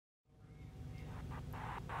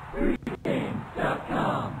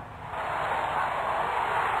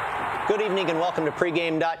Good evening and welcome to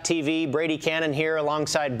pregame.tv. Brady Kannon here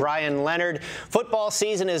alongside Bryan Leonard. Football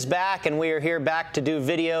season is back and we are here back to do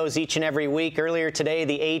videos each and every week. Earlier today,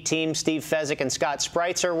 the A team, Steve Fezzik and Scott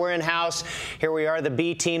Spreitzer were in house. Here we are, the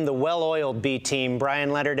B team, the well-oiled B team,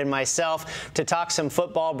 Bryan Leonard and myself, to talk some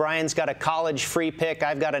football. Bryan's got a college free pick.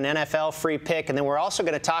 I've got an NFL free pick. And then we're also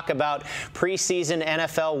going to talk about preseason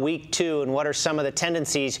NFL Week 2 and what are some of the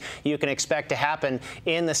tendencies you can expect to happen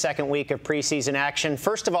in the second week of preseason action.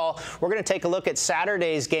 First of all, we're going to take a look at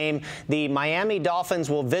Saturday's game. The Miami Dolphins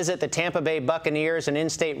will visit the Tampa Bay Buccaneers, an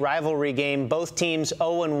in-state rivalry game. Both teams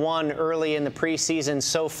 0-1 early in the preseason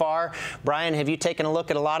so far. Bryan, have you taken a look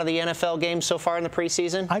at a lot of the NFL games so far in the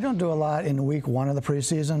preseason? I don't do a lot in week 1 of the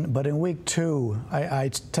preseason, but in week 2, I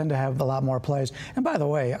tend to have a lot more plays. And by the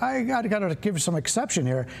way, I got to give some exception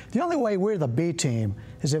here. The only way we're the B team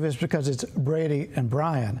is if it's because it's Brady and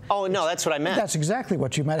Bryan. Oh, no, that's what I meant. That's exactly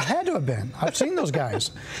what you meant. It had to have been. I've seen those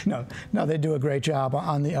guys. No, they do a great job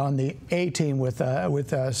on the A team with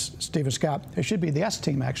Steve and Scott. It should be the S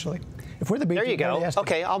team, actually. If we're the B team, there you go. The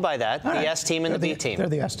okay, I'll buy that. All the right. S team and the B team. They're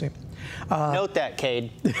the S team. Note that,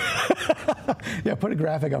 Cade. Yeah, put a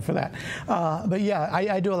graphic up for that. But yeah,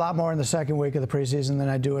 I do a lot more in the second week of the preseason than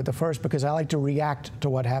I do at the first because I like to react to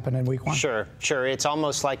what happened in week 1. Sure. It's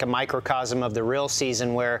almost like a microcosm of the real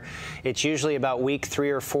season where it's usually about week 3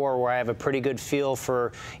 or 4 where I have a pretty good feel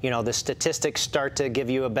for, the statistics start to give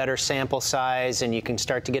you a better sample size and you can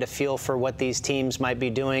start to get a feel for what these teams might be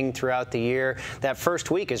doing throughout the year. That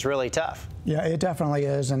first week is really tough. Yeah, it definitely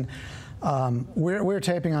is. And we're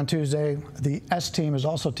taping on Tuesday. The S team is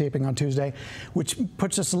also taping on Tuesday, which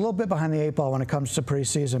puts us a little bit behind the 8 ball when it comes to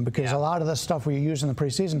preseason because a lot of the stuff we use in the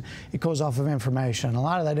preseason, it goes off of information. A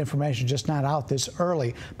lot of that information is just not out this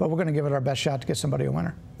early, but we're going to give it our best shot to get somebody a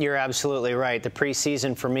winner. You're absolutely right. The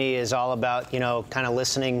preseason for me is all about, kind of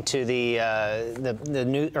listening to the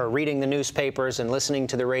new, or reading the newspapers and listening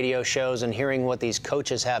to the radio shows and hearing what these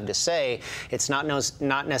coaches have to say. It's not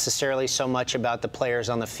necessarily so much about the players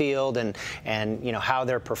on the field and how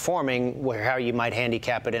they're performing, how you might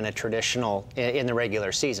handicap it in the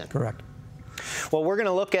regular season. Correct. Well, we're going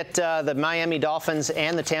to look at the Miami Dolphins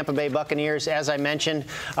and the Tampa Bay Buccaneers. As I mentioned,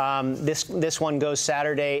 this one goes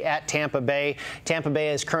Saturday at Tampa Bay. Tampa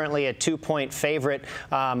Bay is currently a 2-point favorite.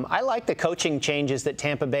 I like the coaching changes that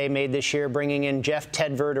Tampa Bay made this year, bringing in Jeff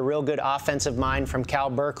Tedford, a real good offensive mind from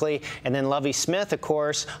Cal Berkeley, and then Lovie Smith, of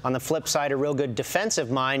course, on the flip side, a real good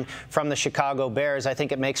defensive mind from the Chicago Bears. I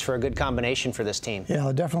think it makes for a good combination for this team. Yeah,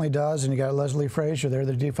 it definitely does. And you got Leslie Frazier there,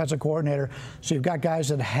 the defensive coordinator. So you've got guys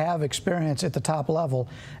that have experience at the top level,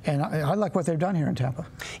 and I like what they've done here in Tampa.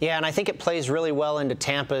 Yeah, and I think it plays really well into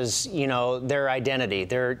Tampa's, their identity.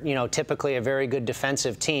 They're, typically a very good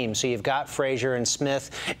defensive team. So you've got Frazier and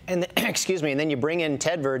Smith, and and then you bring in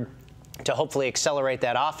Tedford to hopefully accelerate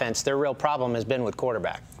that offense. Their real problem has been with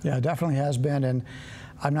quarterback. Yeah, it definitely has been, and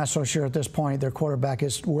I'm not so sure at this point their quarterback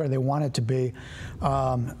is where they want it to be.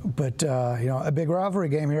 But a big rivalry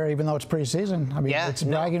game here, even though it's preseason. I mean, it's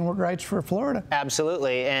bragging rights for Florida.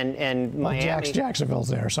 Absolutely, and Miami. Jacksonville's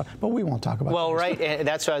there, but we won't talk about that. Well, right,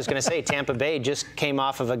 that's what I was going to say. Tampa Bay just came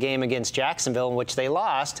off of a game against Jacksonville in which they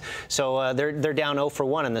lost, so they're down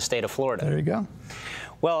 0-1 in the state of Florida. There you go.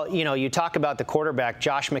 Well, you talk about the quarterback.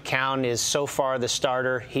 Josh McCown is so far the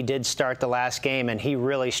starter. He did start the last game, and he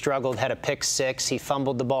really struggled, had a pick 6. He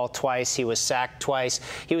fumbled the ball twice. He was sacked twice.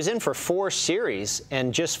 He was in for 4 series,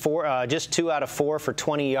 and just 2 out of 4 for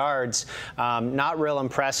 20 yards. Not real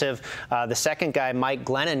impressive. The second guy, Mike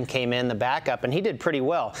Glennon, came in, the backup, and he did pretty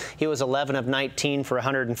well. He was 11 of 19 for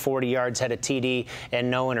 140 yards, had a TD,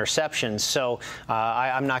 and no interceptions. So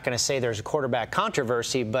I'm not going to say there's a quarterback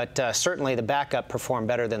controversy, but certainly the backup performed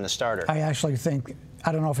better than the starter. I actually think,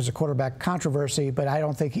 I don't know if it's a quarterback controversy, but I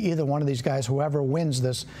don't think either one of these guys, whoever wins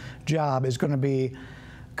this job, is going to be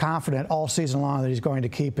confident all season long that he's going to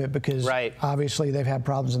keep it because obviously they've had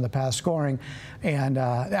problems in the past scoring, and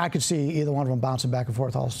I could see either one of them bouncing back and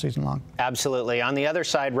forth all season long. Absolutely. On the other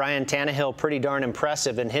side, Ryan Tannehill, pretty darn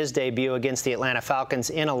impressive in his debut against the Atlanta Falcons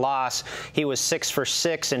in a loss. He was 6 for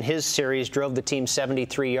 6 in his series, drove the team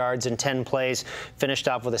 73 yards in 10 plays, finished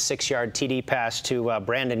off with a 6-yard TD pass to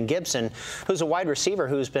Brandon Gibson, who's a wide receiver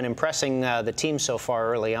who's been impressing the team so far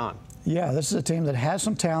early on. Yeah, this is a team that has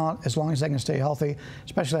some talent as long as they can stay healthy,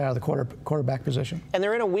 especially out of the quarterback position. And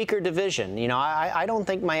they're in a weaker division. I don't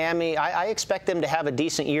think Miami, I expect them to have a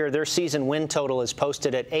decent year. Their season win total is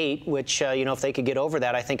posted at 8, which, if they could get over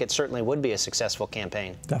that, I think it certainly would be a successful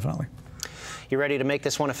campaign. Definitely. You ready to make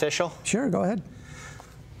this one official? Sure, go ahead.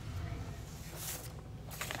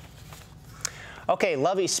 Okay,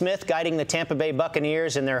 Lovie Smith guiding the Tampa Bay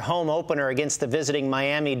Buccaneers in their home opener against the visiting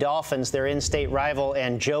Miami Dolphins, their in-state rival,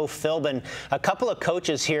 and Joe Philbin. A couple of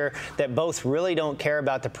coaches here that both really don't care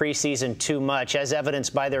about the preseason too much, as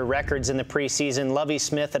evidenced by their records in the preseason. Lovie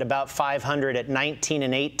Smith at about 500 at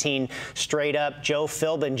 19-18 straight up. Joe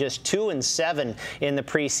Philbin just 2-7 in the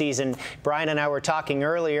preseason. Brian and I were talking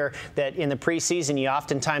earlier that in the preseason you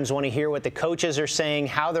oftentimes want to hear what the coaches are saying,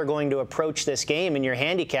 how they're going to approach this game in your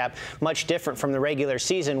handicap, much different from the regular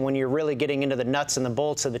season when you're really getting into the nuts and the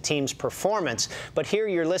bolts of the team's performance. But here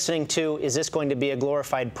you're listening to, is this going to be a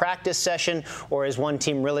glorified practice session, or is one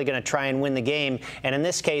team really going to try and win the game? And in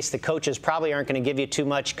this case, the coaches probably aren't going to give you too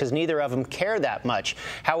much because neither of them care that much.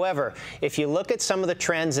 However, if you look at some of the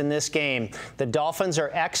trends in this game, the Dolphins are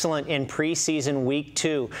excellent in preseason week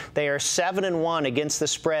 2. They are 7-1 against the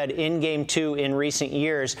spread in game 2 in recent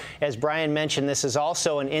years. As Brian mentioned, this is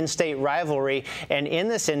also an in-state rivalry, and in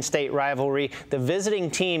this in-state rivalry, the visiting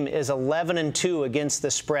team is 11-2 against the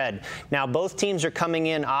spread. Now, both teams are coming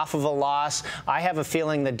in off of a loss. I have a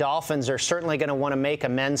feeling the Dolphins are certainly going to want to make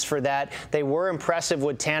amends for that. They were impressive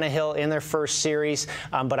with Tannehill in their first series,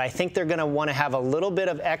 but I think they're going to want to have a little bit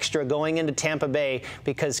of extra going into Tampa Bay,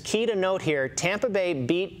 because key to note here, Tampa Bay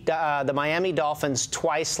beat the Miami Dolphins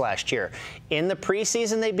twice last year. In the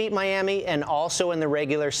preseason, they beat Miami, and also in the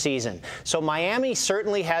regular season. So Miami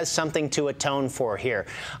certainly has something to atone for here.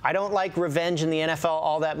 I don't like revenge in the NFL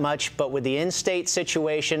all that much, but with the in-state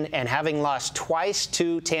situation and having lost twice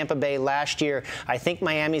to Tampa Bay last year, I think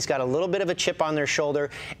Miami's got a little bit of a chip on their shoulder,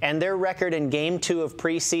 and their record in game 2 of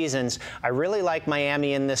preseasons, I really like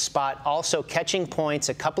Miami in this spot. Also catching points,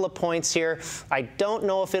 a couple of points here. I don't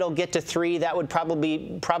know if it'll get to 3. That would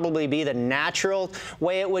probably be the natural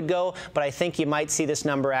way it would go, but I think you might see this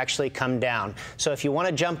number actually come down. So if you want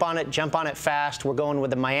to jump on it fast. We're going with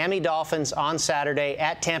the Miami Dolphins on Saturday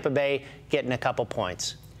at Tampa Bay, getting a couple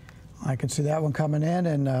points. I can see that one coming in,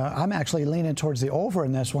 and I'm actually leaning towards the over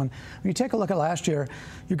in this one. When you take a look at last year,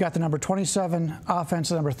 you've got the number 27 offense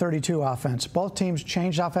and number 32 offense. Both teams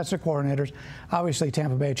changed offensive coordinators. Obviously,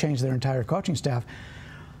 Tampa Bay changed their entire coaching staff.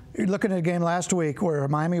 You're looking at a game last week where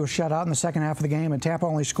Miami was shut out in the second half of the game, and Tampa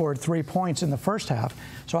only scored 3 points in the first half.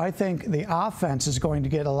 So I think the offense is going to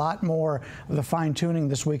get a lot more of the fine-tuning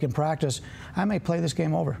this week in practice. I may play this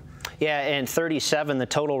game over. Yeah, and 37, the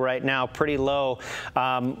total right now, pretty low.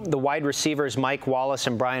 The wide receivers, Mike Wallace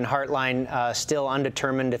and Brian Hartline, still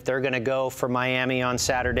undetermined if they're going to go for Miami on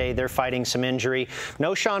Saturday. They're fighting some injury.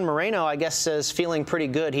 No Sean Moreno, I guess, is feeling pretty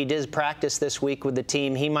good. He did practice this week with the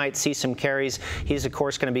team. He might see some carries. He's, of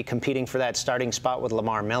course, going to be competing for that starting spot with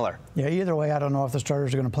Lamar Miller. Yeah, either way, I don't know if the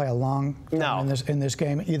starters are going to play a long time in this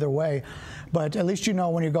game either way. But at least you know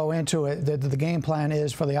when you go into it that the game plan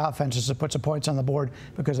is for the offenses to put some points on the board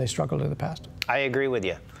because they struggled in the past. I agree with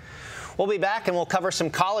you. We'll be back and we'll cover some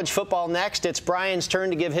college football next. It's Brian's turn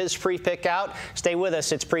to give his free pick out. Stay with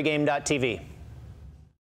us. It's pregame.tv.